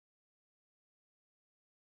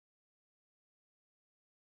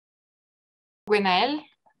Gwenaël.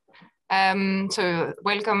 So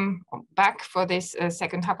welcome back for this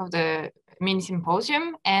second half of the mini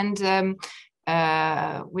symposium. And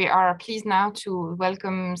we are pleased now to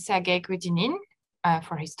welcome Sergei Grudini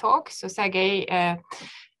for his talk. So Sergei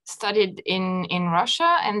studied in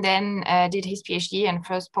Russia and then did his PhD and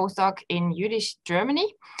first postdoc in Jülich,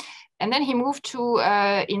 Germany. And then he moved to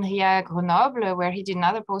INRIA Grenoble, where he did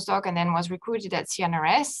another postdoc and then was recruited at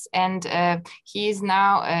CNRS. And he is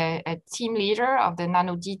now a team leader of the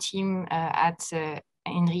NanoD team at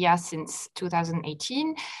INRIA since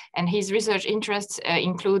 2018. And his research interests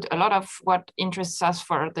include a lot of what interests us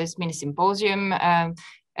for this mini symposium,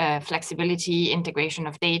 flexibility, integration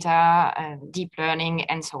of data, deep learning,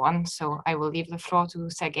 and so on. So I will leave the floor to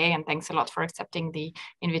Sergei, and thanks a lot for accepting the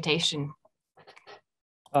invitation.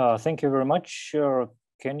 Thank you very much.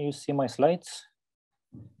 Can you see my slides?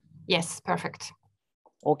 Yes, perfect.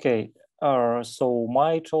 Okay, so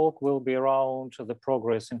my talk will be around the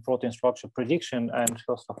progress in protein structure prediction. And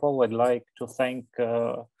first of all, I'd like to thank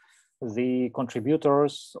the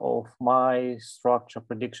contributors of my structure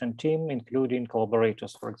prediction team, including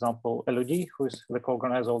collaborators. For example, Elodie, who is the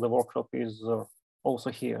co-organizer of the workshop, is also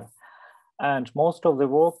here. And most of the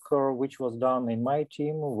work which was done in my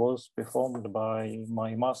team was performed by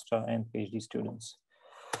my master and PhD students.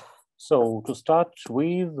 So to start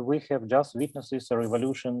with, we have just witnessed a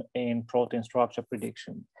revolution in protein structure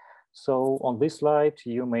prediction. So on this slide,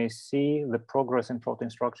 you may see the progress in protein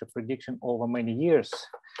structure prediction over many years,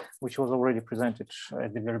 which was already presented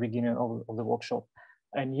at the very beginning of the workshop.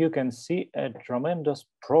 And you can see a tremendous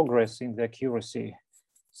progress in the accuracy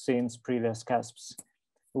since previous CASPs,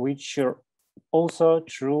 which are also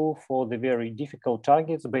true for the very difficult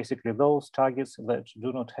targets, basically those targets that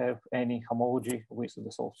do not have any homology with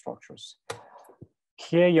the solved structures.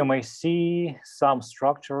 Here you may see some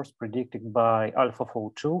structures predicted by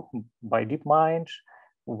AlphaFold2 by DeepMind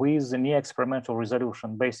with a near experimental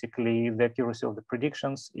resolution. Basically, the accuracy of the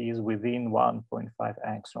predictions is within 1.5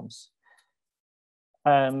 angstroms.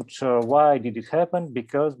 And why did it happen?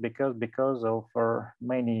 Because of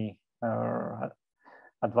many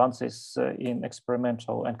advances in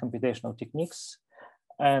experimental and computational techniques.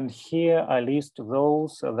 And here I list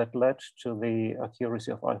those that led to the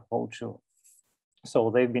accuracy of AlphaFold2.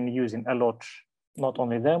 So they've been using a lot, not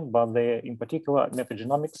only them, but they, in particular,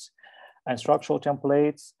 metagenomics and structural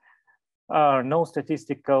templates. No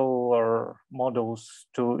statistical models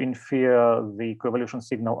to infer the coevolution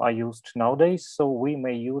signal are used nowadays. So we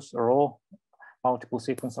may use raw multiple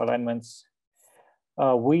sequence alignments.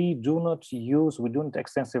 We don't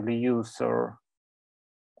extensively use some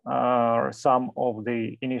of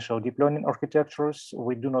the initial deep learning architectures.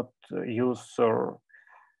 We do not use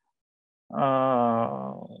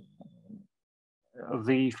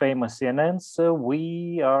the famous CNNs.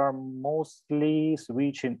 We are mostly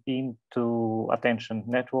switching into attention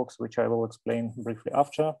networks, which I will explain briefly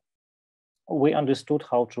after. We understood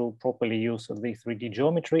how to properly use the 3D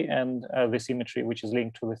geometry and the symmetry, which is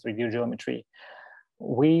linked to the 3D geometry.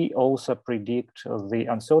 We also predict the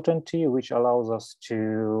uncertainty, which allows us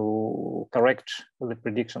to correct the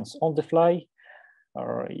predictions on the fly,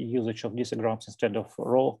 or usage of discograms instead of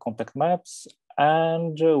raw contact maps.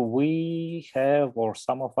 And we have, or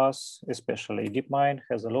some of us, especially DeepMind,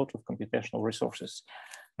 has a lot of computational resources.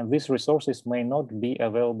 And these resources may not be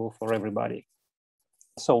available for everybody.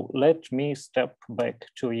 So let me step back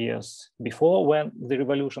 2 years before, when the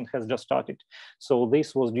revolution has just started. So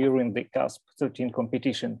this was during the CASP13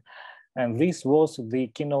 competition. And this was the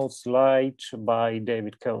keynote slide by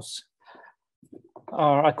David Coase.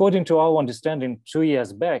 According to our understanding 2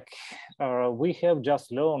 years back, we have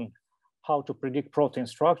just learned how to predict protein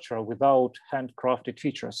structure without handcrafted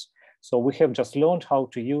features. So we have just learned how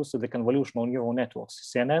to use the convolutional neural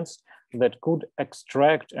networks, CNNs, that could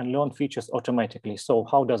extract and learn features automatically. So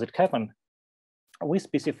how does it happen? We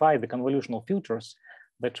specify the convolutional filters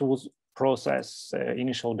that would process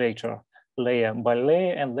initial data layer by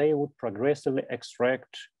layer, and they would progressively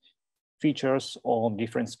extract features on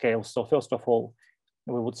different scales. So first of all,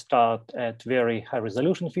 we would start at very high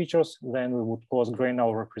resolution features, then we would cause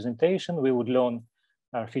granular representation, we would learn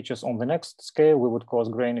features on the next scale, we would cause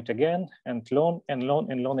grain it again, and learn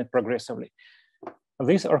it progressively.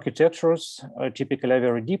 These architectures are typically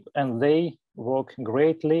very deep, and they work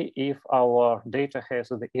greatly if our data has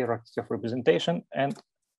the hierarchy of representation. And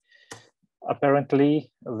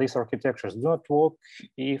apparently, these architectures do not work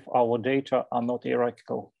if our data are not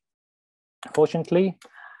hierarchical. Fortunately,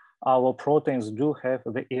 our proteins do have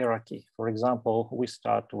the hierarchy. For example, we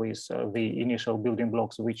start with the initial building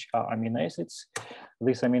blocks, which are amino acids.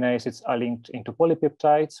 These amino acids are linked into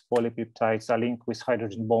polypeptides. Polypeptides are linked with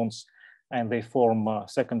hydrogen bonds and they form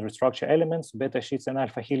secondary structure elements, beta sheets and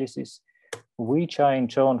alpha helices, which are in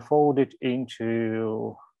turn folded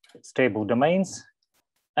into stable domains.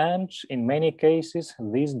 And in many cases,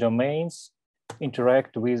 these domains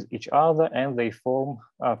interact with each other and they form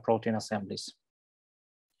protein assemblies.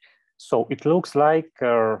 So it looks like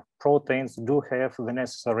proteins do have the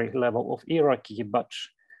necessary level of hierarchy, but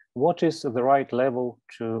what is the right level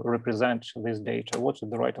to represent this data? What's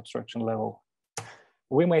the right abstraction level?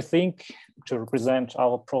 We may think to represent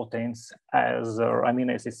our proteins as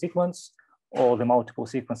amino acid sequence or the multiple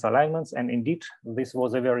sequence alignments. And indeed, this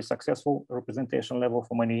was a very successful representation level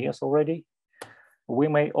for many years already. We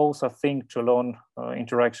may also think to learn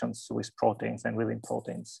interactions with proteins and within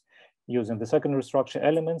proteins using the secondary structure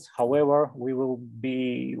elements. However, we will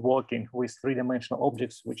be working with three-dimensional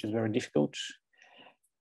objects, which is very difficult.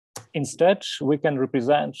 Instead, we can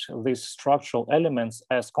represent these structural elements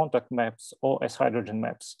as contact maps or as hydrogen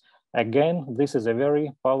maps. Again, this is a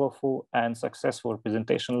very powerful and successful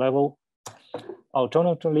representation level.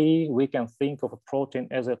 Alternatively, we can think of a protein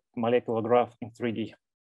as a molecular graph in 3D.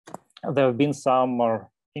 There have been some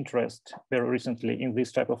interest very recently in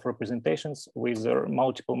this type of representations with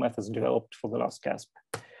multiple methods developed for the last CASP.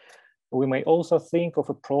 We may also think of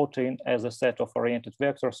a protein as a set of oriented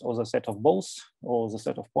vectors or the set of balls or the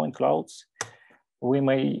set of point clouds. We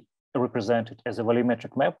may represent it as a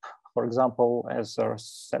volumetric map, for example, as a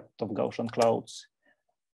set of Gaussian clouds.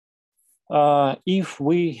 If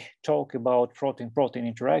we talk about protein-protein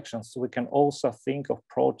interactions, we can also think of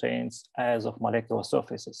proteins as of molecular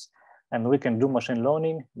surfaces, and we can do machine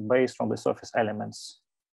learning based on the surface elements.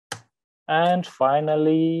 And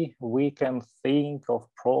finally, we can think of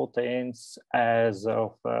proteins as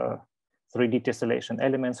of 3D tessellation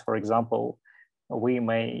elements. For example, we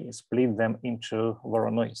may split them into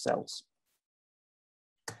Voronoi cells.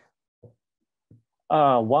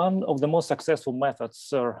 One of the most successful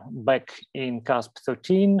methods back in CASP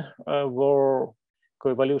 13 were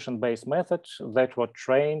coevolution-based methods that were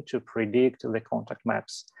trained to predict the contact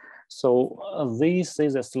maps. So this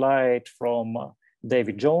is a slide from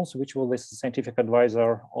David Jones, which was the scientific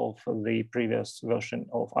advisor of the previous version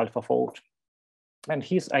of AlphaFold. And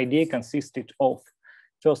his idea consisted of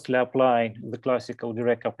firstly applying the classical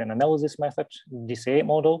direct coupling analysis method, DCA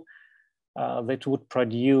model, that would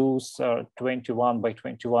produce 21 by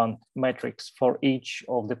 21 metrics for each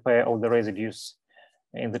of the pair of the residues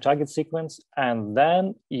in the target sequence. And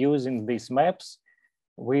then using these maps,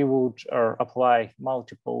 we would apply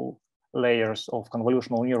multiple layers of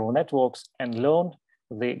convolutional neural networks and learn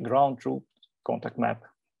the ground truth contact map.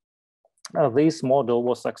 This model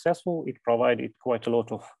was successful. It provided quite a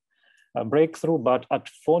lot of breakthrough, but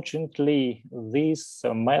unfortunately, this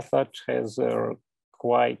method has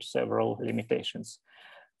quite several limitations.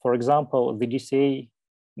 For example, the DCA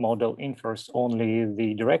model infers only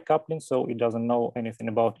the direct coupling, so it doesn't know anything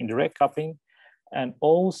about indirect coupling. And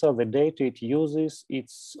also the data it uses,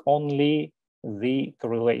 it's only the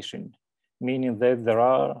correlation, meaning that there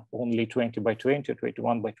are only 20 by 20 or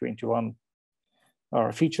 21 by 21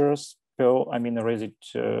 features per amino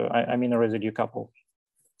residue couple.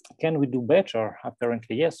 Can we do better?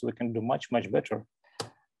 Apparently, yes, we can do much, much better.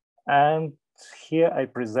 And here I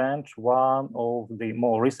present one of the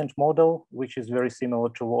more recent model, which is very similar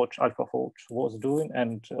to what AlphaFold was doing.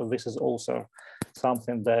 And this is also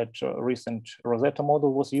something that recent Rosetta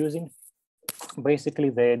model was using. Basically,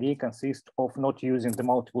 the idea consists of not using the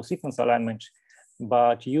multiple sequence alignment,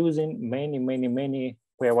 but using many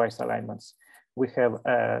pairwise alignments. We have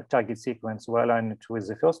a target sequence we align it with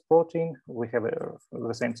the first protein. We have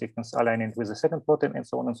the same sequence aligning with the second protein, and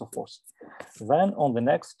so on and so forth. Then on the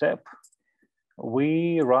next step,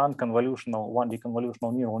 we run 1D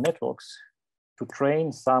convolutional neural networks to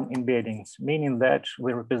train some embeddings, meaning that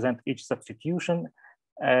we represent each substitution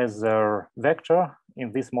as a vector.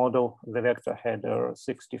 In this model, the vector had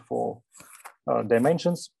 64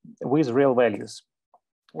 dimensions with real values.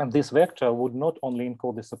 And this vector would not only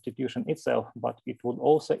encode the substitution itself, but it would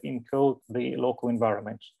also encode the local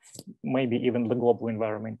environment, maybe even the global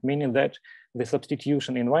environment, meaning that the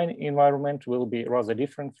substitution in one environment will be rather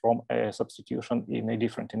different from a substitution in a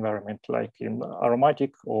different environment, like in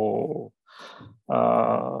aromatic or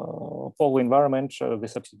polar environment. The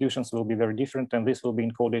substitutions will be very different, and this will be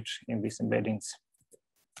encoded in these embeddings.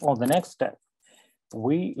 On the next step,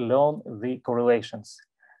 we learn the correlations.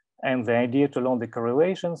 And the idea to learn the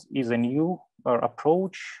correlations is a new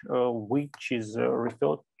approach, which is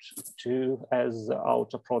referred to as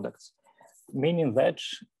outer products, meaning that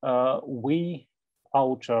we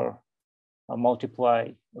multiply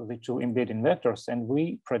the two embedding vectors and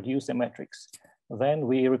we produce a matrix. Then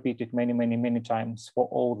we repeat it many times for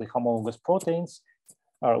all the homologous proteins.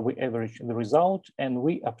 We average the result, and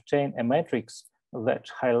we obtain a matrix that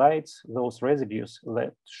highlights those residues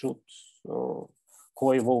that should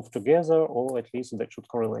co-evolve together, or at least that should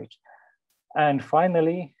correlate. And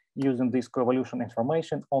finally, using this coevolution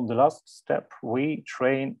information, on the last step, we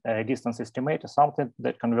train a distance estimator, something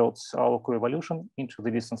that converts our coevolution into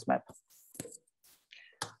the distance map.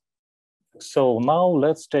 So now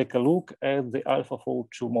let's take a look at the AlphaFold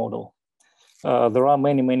 2 model. There are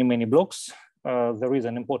many blocks. There is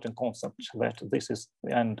an important concept that this is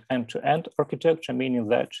an end-to-end architecture, meaning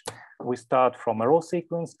that we start from a raw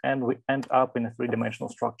sequence and we end up in a three-dimensional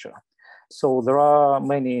structure. So there are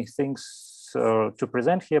many things to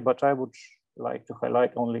present here, but I would like to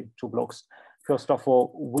highlight only 2 blocks. First of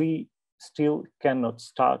all, we still cannot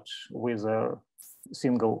start with a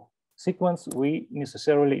single sequence. We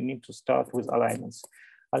necessarily need to start with alignments.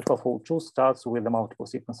 AlphaFold 2 starts with a multiple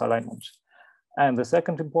sequence alignment. And the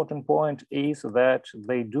second important point is that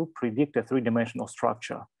they do predict a three-dimensional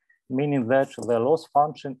structure, meaning that the loss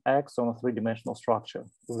function acts on a three-dimensional structure.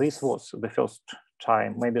 This was the first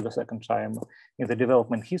time, maybe the second time in the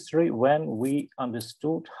development history when we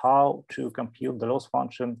understood how to compute the loss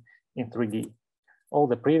function in 3D. All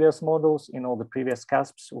the previous models in all the previous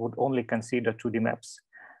CASPs would only consider 2D maps.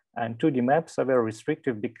 And 2D maps are very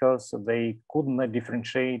restrictive because they could not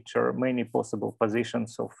differentiate many possible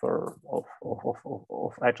positions of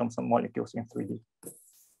atoms and molecules in 3D.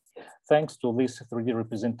 Thanks to this 3D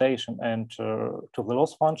representation and to the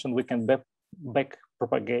loss function, we can back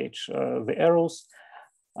propagate the arrows,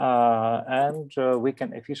 and we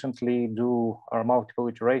can efficiently do our multiple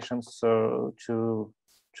iterations to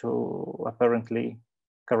apparently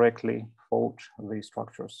correctly fold the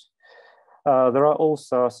structures. There are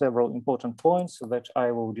also several important points that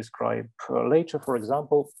I will describe later. For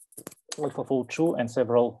example, AlphaFold 2 and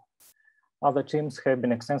several other teams have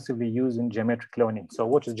been extensively using geometric learning. So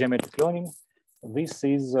what is geometric learning? This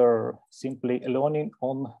is simply learning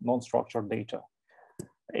on non-structured data.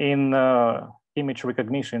 In image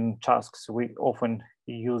recognition tasks, we often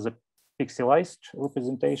use pixelized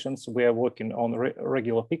representations. We are working on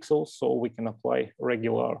regular pixels, so we can apply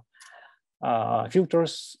regular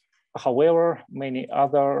filters. However, many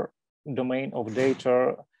other domain of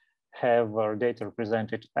data have data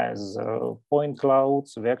represented as point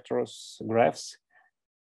clouds, vectors, graphs.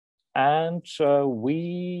 And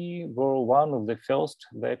we were one of the first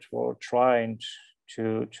that were trying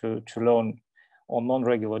to learn on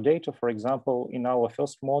non-regular data. For example, in our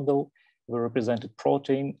first model, we represented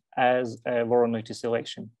protein as a Voronoi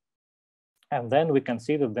tessellation. And then we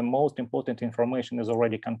considered the most important information is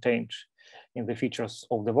already contained in the features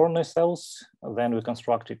of the Voronoi cells. Then we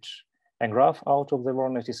constructed a graph out of the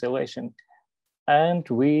Voronoi tessellation. And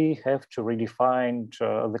we have to redefine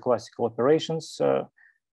the classical operations,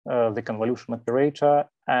 the convolution operator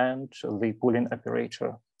and the pooling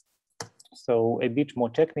operator. So a bit more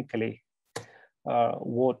technically,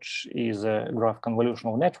 what is a graph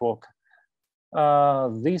convolutional network?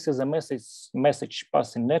 This is a message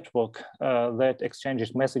passing network that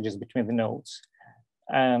exchanges messages between the nodes.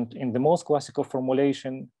 And in the most classical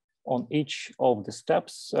formulation, on each of the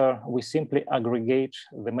steps, we simply aggregate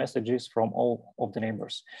the messages from all of the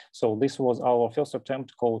neighbors. So this was our first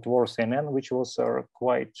attempt called VORCNN, which was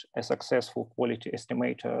quite a successful quality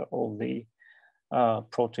estimator of the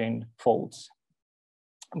protein folds.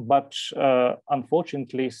 But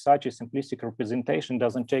unfortunately, such a simplistic representation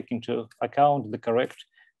doesn't take into account the correct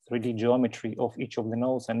 3D geometry of each of the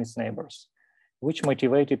nodes and its neighbors, which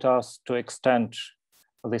motivated us to extend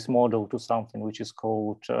this model to something which is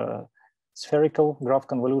called spherical graph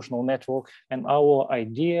convolutional network. And our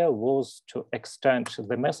idea was to extend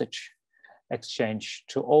the message exchange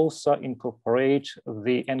to also incorporate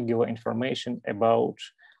the angular information about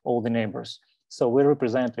all the neighbors. So we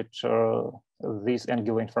represented this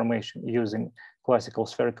angular information using classical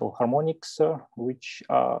spherical harmonics, which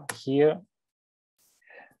are here,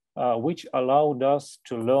 which allowed us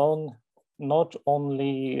to learn not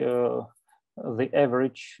only the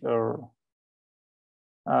average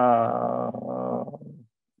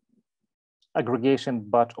aggregation,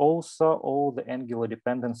 but also all the angular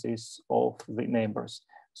dependencies of the neighbors.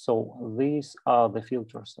 So these are the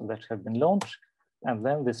filters that have been launched. And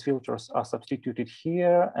then these filters are substituted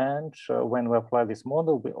here. And when we apply this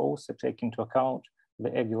model, we also take into account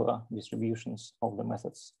the angular distributions of the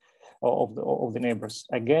methods of the neighbors.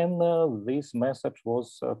 Again, this method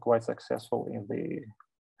was quite successful in the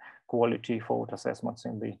quality fold assessments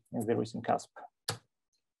in the recent CASP.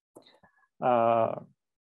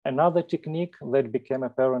 Another technique that became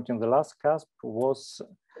apparent in the last CASP was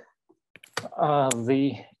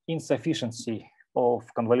the insufficiency of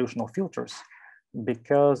convolutional filters,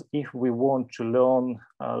 because if we want to learn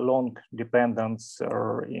long dependence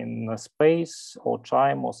in space or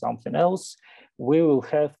time or something else, we will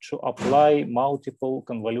have to apply multiple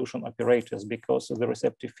convolution operators because the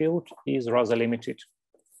receptive field is rather limited.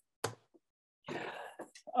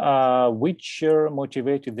 Which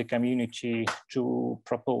motivated the community to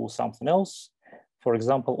propose something else. For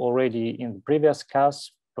example, already in the previous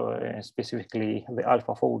CASP, specifically the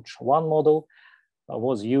AlphaFold 1 model,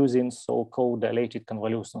 was using so-called dilated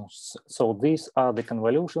convolutions. So these are the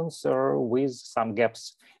convolutions with some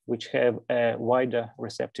gaps which have a wider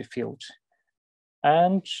receptive field.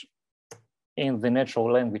 And in the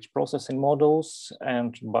natural language processing models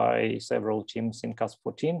and by several teams in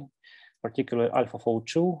CASP14, particularly AlphaFold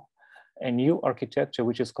 2, a new architecture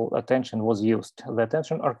which is called attention was used. The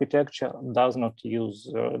attention architecture does not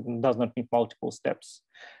need multiple steps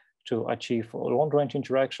to achieve long-range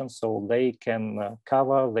interaction, so they can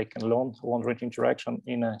learn long-range interaction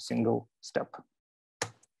in a single step.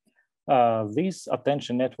 These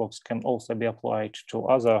attention networks can also be applied to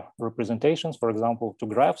other representations, for example, to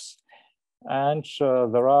graphs. And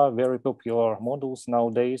there are very popular models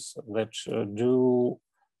nowadays that do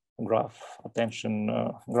graph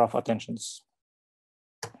attentions.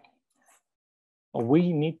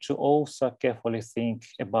 We need to also carefully think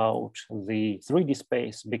about the 3D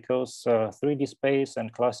space, because 3D space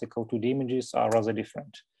and classical 2D images are rather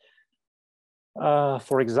different.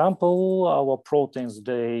 For example, our proteins,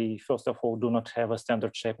 they first of all do not have a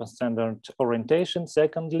standard shape and standard orientation.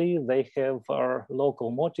 Secondly, they have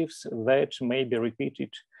local motifs that may be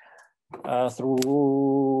repeated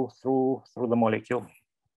through the molecule.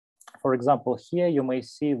 For example, here you may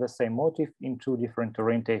see the same motif in two different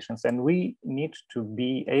orientations, and we need to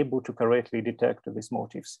be able to correctly detect these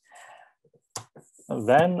motifs.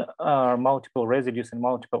 Then multiple residues in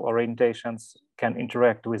multiple orientations can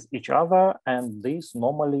interact with each other, and this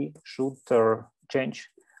normally should change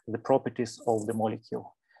the properties of the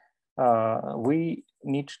molecule. We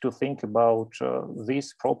need to think about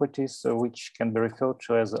these properties, which can be referred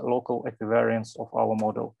to as local equivariance of our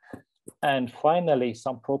model. And finally,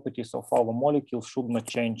 some properties of our molecule should not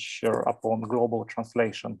change upon global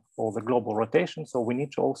translation or the global rotation. So we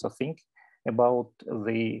need to also think about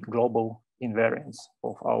the global invariance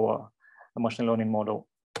of our machine learning model.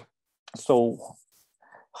 So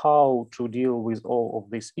how to deal with all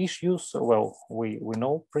of these issues? Well, we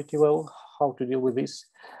know pretty well how to deal with this.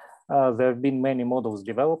 There have been many models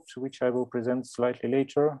developed, which I will present slightly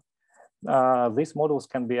later. These models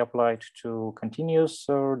can be applied to continuous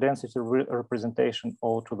density representation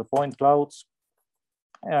or to the point clouds.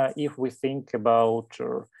 If we think about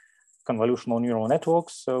convolutional neural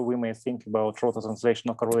networks, we may think about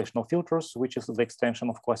roto-translational correlational filters, which is the extension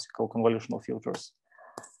of classical convolutional filters.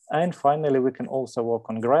 And finally, we can also work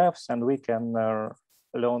on graphs, and we can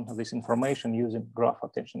learn this information using graph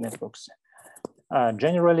attention networks.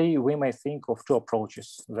 Generally, we may think of two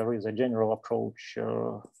approaches. There is a general approach,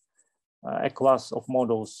 a class of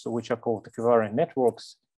models which are called equivariant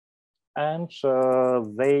networks, and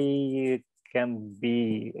they can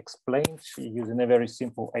be explained using a very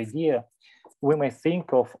simple idea. We may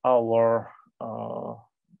think of our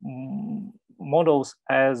models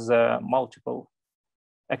as a multiple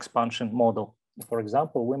expansion model. For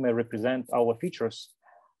example, we may represent our features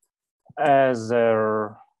as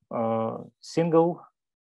a single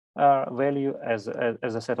value, as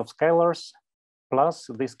a set of scalars, plus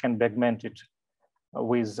this can be augmented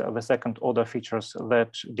with the second order features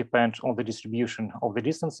that depend on the distribution of the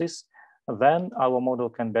distances. Then our model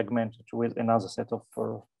can be augmented with another set of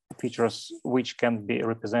features which can be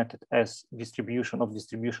represented as distribution of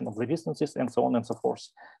the distances, and so on and so forth.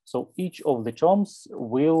 So each of the terms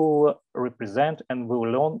will represent and will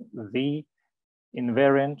learn the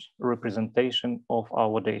invariant representation of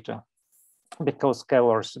our data. Because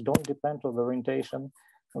scalars don't depend on the orientation,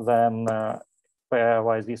 then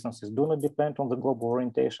pairwise distances do not depend on the global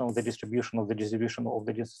orientation, the distribution of the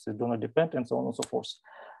distances do not depend, and so on and so forth.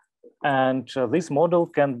 And this model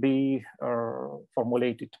can be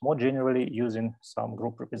formulated more generally using some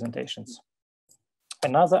group representations.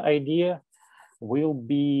 Another idea will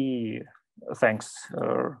be, thanks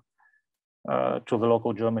to the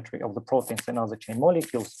local geometry of the proteins and other chain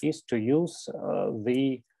molecules, is to use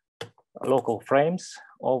the local frames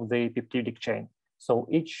of the peptidic chain. So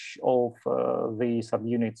each of the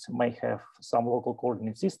subunits may have some local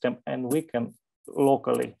coordinate system, and we can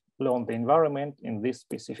locally learn the environment in this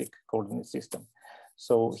specific coordinate system.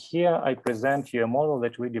 So here I present you a model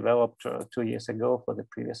that we developed 2 years ago for the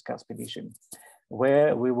previous CASP edition.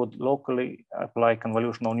 where we would locally apply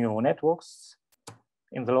convolutional neural networks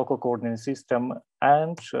in the local coordinate system,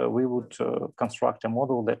 and we would construct a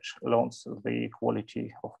model that learns the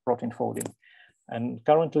quality of protein folding. And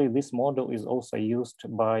currently this model is also used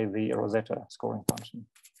by the Rosetta scoring function.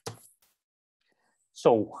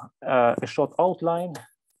 So a short outline.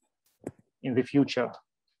 In the future,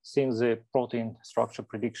 since the protein structure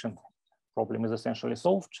prediction problem is essentially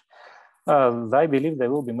solved, I believe there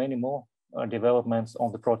will be many more developments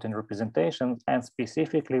on the protein representation, and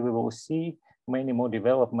specifically we will see many more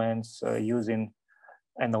developments using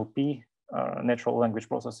NLP, natural language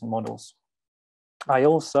processing models. I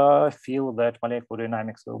also feel that molecular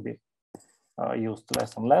dynamics will be used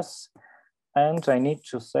less and less, and I need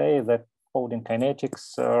to say that folding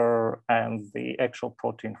kinetics and the actual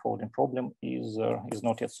protein folding problem is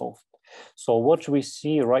not yet solved. So what we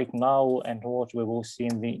see right now and what we will see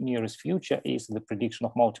in the nearest future is the prediction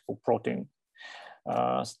of multiple protein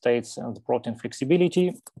states and the protein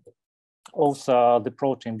flexibility. Also, the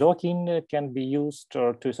protein docking can be used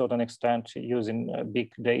to a certain extent using big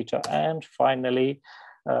data. And finally,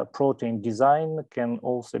 protein design can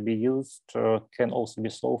also be used, can also be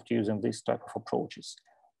solved using this type of approaches.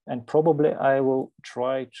 And probably I will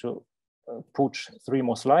try to put 3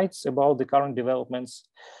 more slides about the current developments.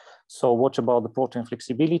 So what about the protein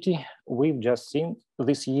flexibility? We've just seen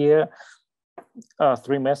this year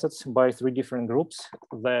 3 methods by 3 different groups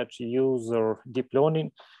that use deep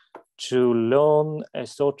learning to learn a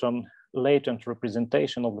certain latent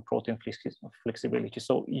representation of the protein flexibility.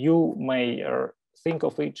 So you may think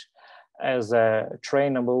of it as a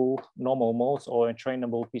trainable normal modes or a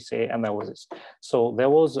trainable PCA analysis. So there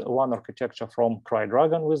was one architecture from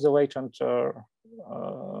CryDragon with the latent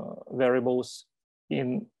variables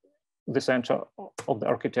in the center of the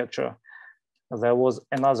architecture. There was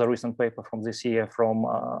another recent paper from this year from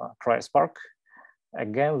CrySpark.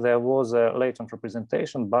 Again, there was a latent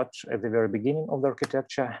representation, but at the very beginning of the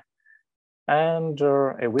architecture. And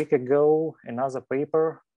a week ago, another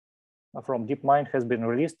paper from DeepMind has been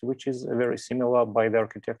released, which is very similar by the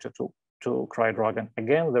architecture to CryDragon.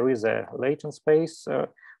 Again, there is a latent space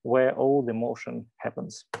where all the motion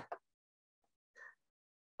happens.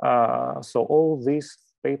 So all these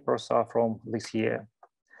papers are from this year.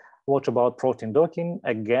 What about protein docking?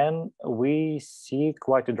 Again, we see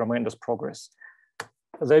quite a tremendous progress.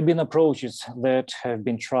 There have been approaches that have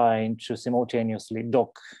been trying to simultaneously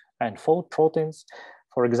dock and fold proteins.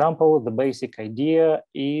 For example, the basic idea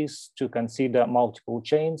is to consider multiple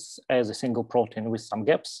chains as a single protein with some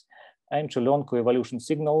gaps and to learn coevolution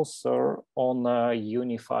signals on a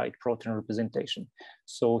unified protein representation.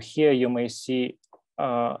 So here you may see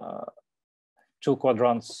 2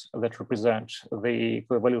 quadrants that represent the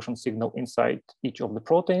coevolution signal inside each of the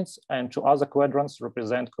proteins, and 2 other quadrants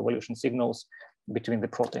represent coevolution signals between the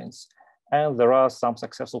proteins. And there are some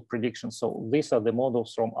successful predictions. So these are the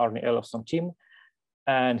models from Arne Elofsson team.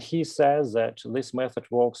 And he says that this method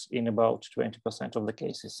works in about 20% of the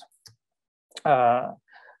cases.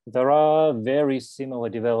 There are very similar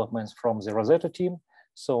developments from the Rosetta team.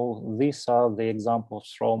 So these are the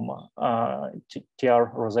examples from TR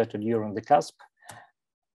Rosetta during the CASP.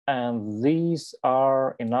 And these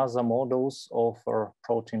are another models of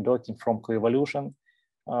protein docking from coevolution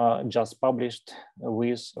just published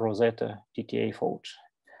with Rosetta TTA fold.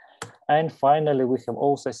 And finally, we have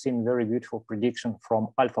also seen very beautiful prediction from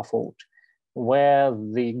AlphaFold, where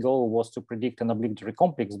the goal was to predict an obligatory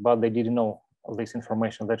complex, but they didn't know this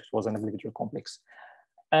information that it was an obligatory complex.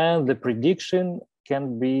 And the prediction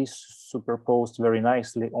can be superposed very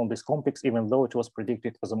nicely on this complex, even though it was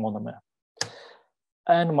predicted as a monomer.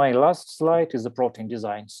 And my last slide is the protein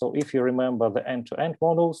design. So if you remember the end-to-end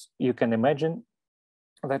models, you can imagine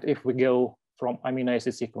that if we go from amino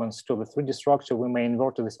acid sequence to the 3D structure, we may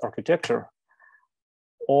invert this architecture,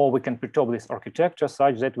 or we can perturb this architecture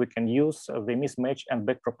such that we can use the mismatch and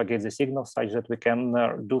backpropagate the signal such that we can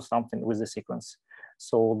do something with the sequence.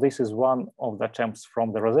 So this is one of the attempts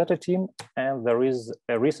from the Rosetta team, and there is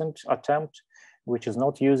a recent attempt which is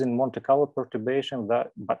not using Monte Carlo perturbation,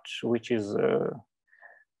 but which is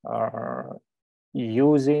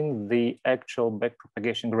using the actual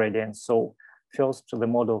backpropagation gradient. So first, the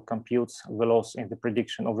model computes the loss in the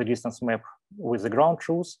prediction of the distance map with the ground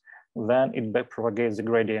truth. Then it backpropagates the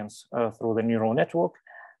gradients through the neural network,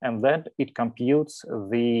 and then it computes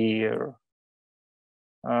the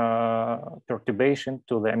perturbation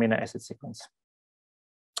to the amino acid sequence.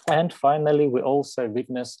 And finally, we also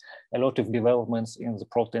witness a lot of developments in the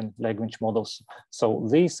protein language models. So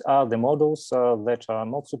these are the models that are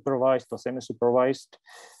not supervised or semi-supervised,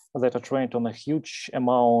 that are trained on a huge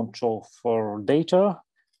amount of data.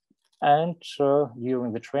 And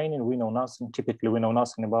during the training, we know nothing. Typically, we know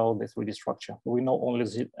nothing about the 3D structure. We know only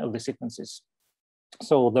the sequences.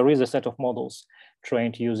 So there is a set of models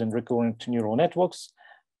trained using recurrent neural networks.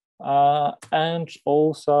 And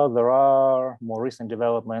also there are more recent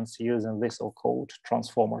developments using these so-called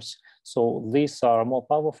transformers. So these are more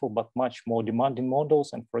powerful, but much more demanding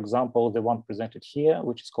models. And for example, the one presented here,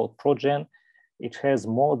 which is called ProGen, it has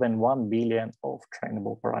more than 1 billion of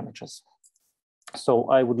trainable parameters. So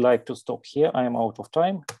I would like to stop here. I am out of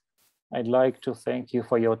time. I'd like to thank you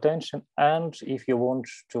for your attention. And if you want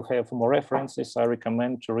to have more references, I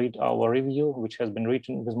recommend to read our review, which has been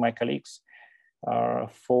written with my colleagues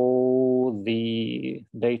for the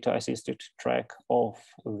data-assisted track of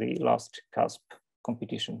the last CASP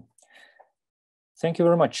competition. Thank you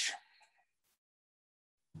very much.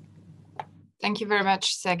 Thank you very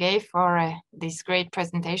much, Sergei, for this great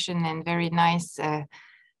presentation and very nice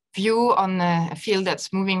view on a field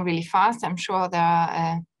that's moving really fast. I'm sure there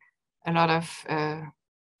are a lot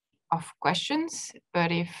of questions,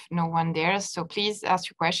 but if no one dares, so please ask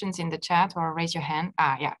your questions in the chat or raise your hand.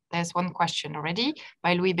 Yeah, there's one question already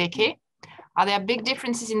by Louis Becquet. Are there big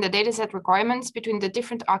differences in the dataset requirements between the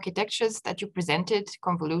different architectures that you presented,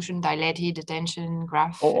 convolution, dilated, attention,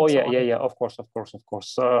 graph? Oh yeah, yeah, of course.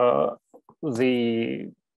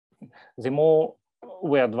 The more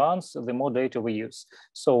we advance, the more data we use.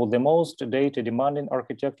 So the most data demanding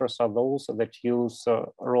architectures are those that use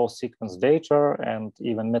raw sequence data and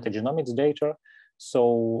even metagenomics data.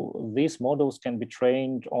 So these models can be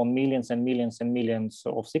trained on millions and millions and millions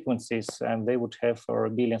of sequences, and they would have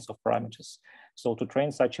billions of parameters. So to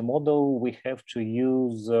train such a model, we have to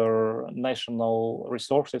use national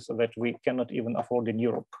resources that we cannot even afford in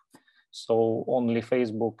Europe. So only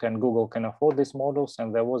Facebook and Google can afford these models.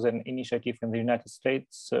 And there was an initiative in the United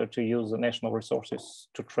States to use the national resources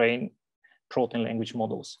to train protein language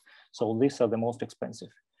models. So these are the most expensive.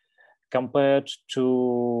 Compared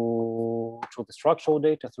to the structural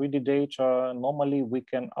data, 3D data, normally we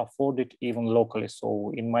can afford it even locally.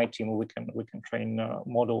 So in my team, we can train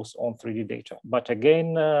models on 3D data. But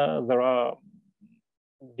again, there are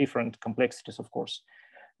different complexities, of course,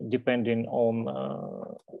 depending on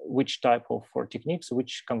which type of techniques,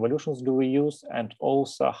 which convolutions do we use, and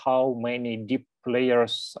also how many deep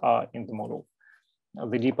layers are in the model.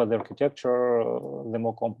 The deeper the architecture, the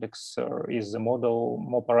more complex is the model,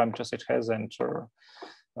 more parameters it has, and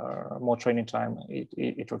more training time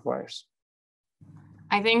it requires.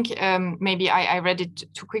 I think maybe I read it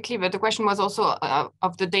too quickly, but the question was also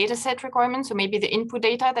of the data set requirements, so maybe the input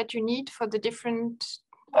data that you need for the different.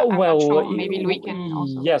 Well, sure, maybe we can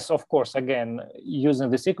also. Yes, of course. Again, using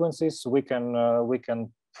the sequences, we can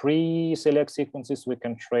pre-select sequences. We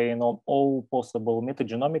can train on all possible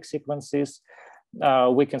metagenomic sequences.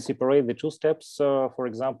 We can separate the two steps. For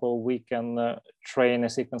example, we can train a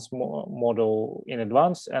sequence model in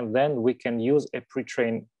advance, and then we can use a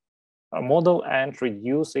pre-trained model and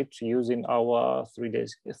reduce it using our 3D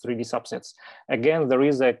subsets. Again, there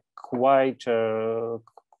is a quite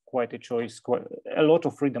a choice, a lot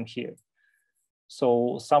of freedom here.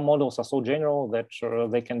 So some models are so general that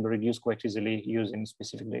they can be reduced quite easily using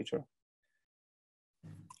specific data.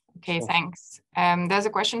 Okay, so, thanks. There's a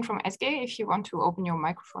question from Sergei, if you want to open your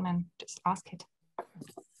microphone and just ask it.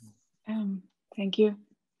 Thank you.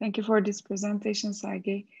 Thank you for this presentation,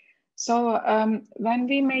 Sergei. So when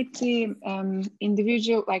we made the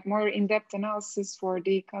individual, like more in-depth analysis for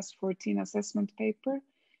the CASP14 assessment paper,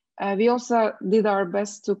 we also did our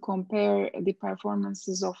best to compare the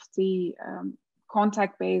performances of the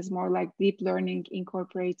contact-based, more like deep learning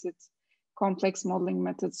incorporated complex modeling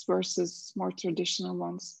methods versus more traditional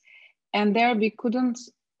ones. And there we couldn't,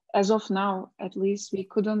 as of now, at least, we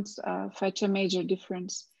couldn't fetch a major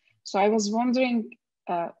difference. So I was wondering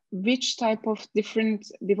which type of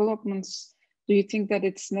different developments do you think that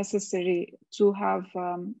it's necessary to have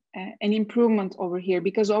an improvement over here?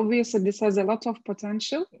 Because obviously this has a lot of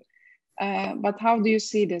potential, but how do you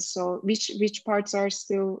see this? So which parts are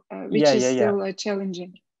still, still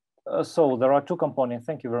challenging? So there are two components.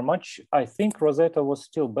 Thank you very much. I think Rosetta was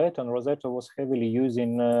still better, and Rosetta was heavily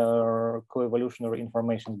using coevolutionary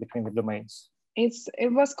information between the domains.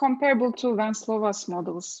 It was comparable to Van Slova's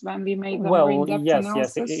models when we made the more in-depth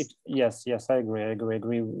analysis. Yes, I agree.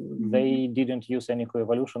 Mm-hmm. They didn't use any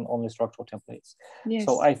coevolution, only structural templates. Yes.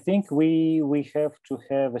 So I think we have to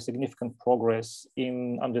have a significant progress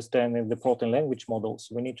in understanding the protein language models.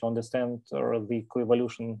 We need to understand the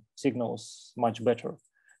coevolution signals much better,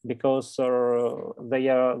 because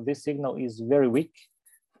this signal is very weak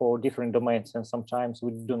for different domains, and sometimes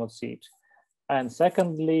we do not see it. And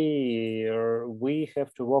secondly, we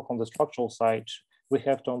have to work on the structural side, We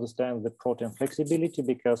have to understand the protein flexibility,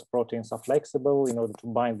 because proteins are flexible. In order to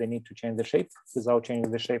bind, they need to change the shape. Without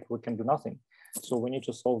changing the shape, we can do nothing. So we need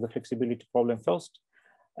to solve the flexibility problem first.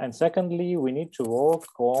 And secondly, we need to work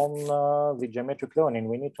on the geometric learning.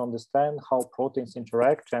 We need to understand how proteins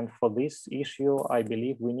interact. And for this issue, I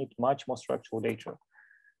believe we need much more structural data.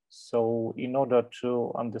 So in order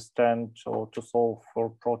to understand or to solve for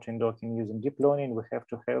protein docking using deep learning, we have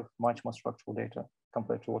to have much more structural data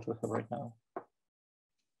compared to what we have right now.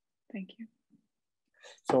 Thank you.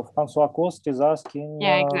 So Francois Coste is asking,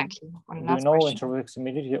 yeah, exactly. Do you know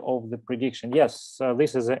interproximity of the prediction? Yes,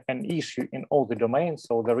 this is an issue in all the domains.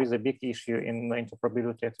 So there is a big issue in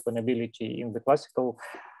interoperability, explainability in the classical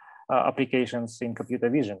applications in computer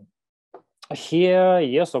vision. Here,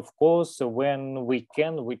 yes, of course, when we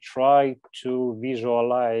can, we try to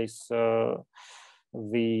visualize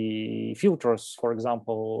the filters, for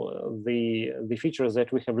example, the features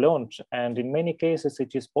that we have learned. And in many cases,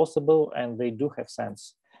 it is possible and they do have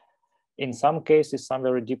sense. In some cases, some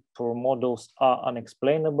very deep models are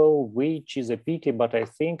unexplainable, which is a pity, but I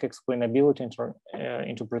think explainability,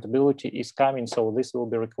 interpretability is coming. So this will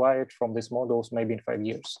be required from these models maybe in 5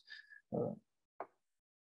 years.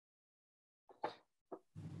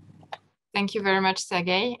 Thank you very much,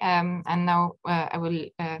 Sergei. And now I will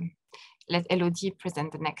let Elodie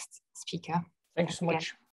present the next speaker. Thank you so much.